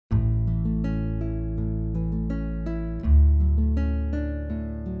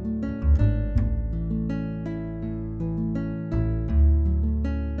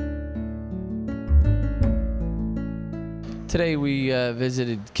Today we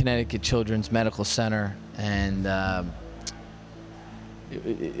visited Connecticut Children's Medical Center, and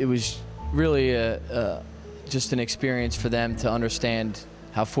it was really just an experience for them to understand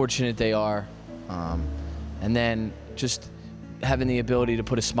how fortunate they are, and then just having the ability to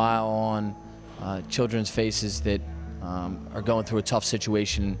put a smile on children's faces that are going through a tough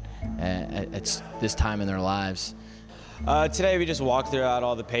situation at this time in their lives. Today we just walked throughout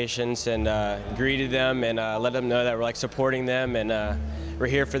all the patients and greeted them and let them know that we're supporting them and we're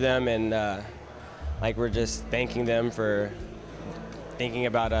here for them, and we're just thanking them for thinking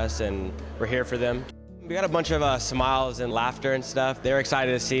about us, and we're here for them. We got a bunch of smiles and laughter and stuff. They're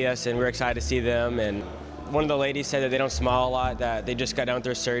excited to see us and we're excited to see them. And one of the ladies said that they don't smile a lot, that they just got done with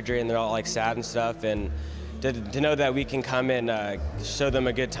their surgery and they're all sad and stuff. And to know that we can come and show them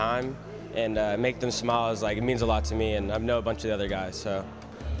a good time and make them smile it means a lot to me, and I know a bunch of the other guys. So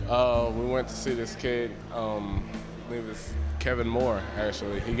we went to see this kid. I believe it's Kevin Moore,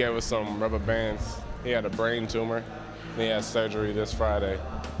 actually. He gave us some rubber bands. He had a brain tumor and he had surgery this Friday,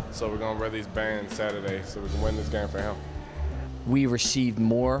 so we're gonna wear these bands Saturday so we can win this game for him. We received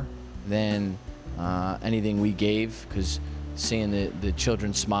more than anything we gave, because seeing the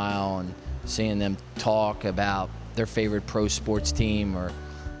children smile and seeing them talk about their favorite pro sports team, or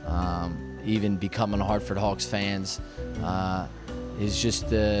even becoming Hartford Hawks fans, is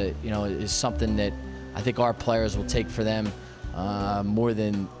just is something that I think our players will take for them more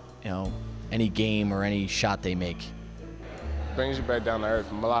than any game or any shot they make. Brings you back down to earth.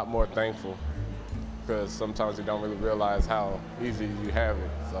 I'm a lot more thankful, because sometimes you don't really realize how easy you have it.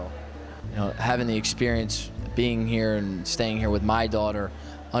 So, having the experience being here and staying here with my daughter,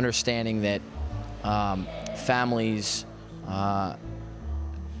 understanding that families,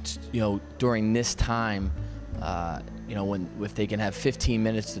 during this time, if they can have 15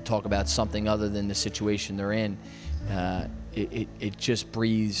 minutes to talk about something other than the situation they're in, it just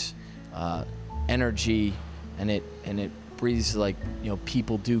breathes energy, and it breathes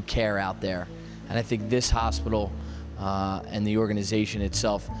people do care out there. And I think this hospital and the organization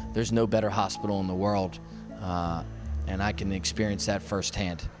itself, there's no better hospital in the world, and I can experience that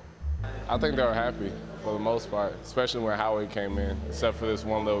firsthand. I think they were happy for the most part, especially when Howie came in, except for this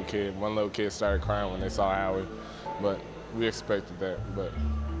one little kid. One little kid started crying when they saw Howie, but we expected that. But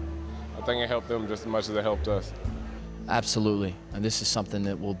I think it helped them just as much as it helped us. Absolutely, and this is something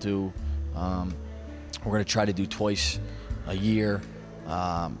that we'll do. We're going to try to do twice a year,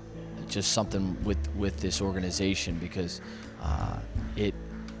 just something with this organization, because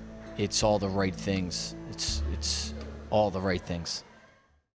it's all the right things. It's all the right things.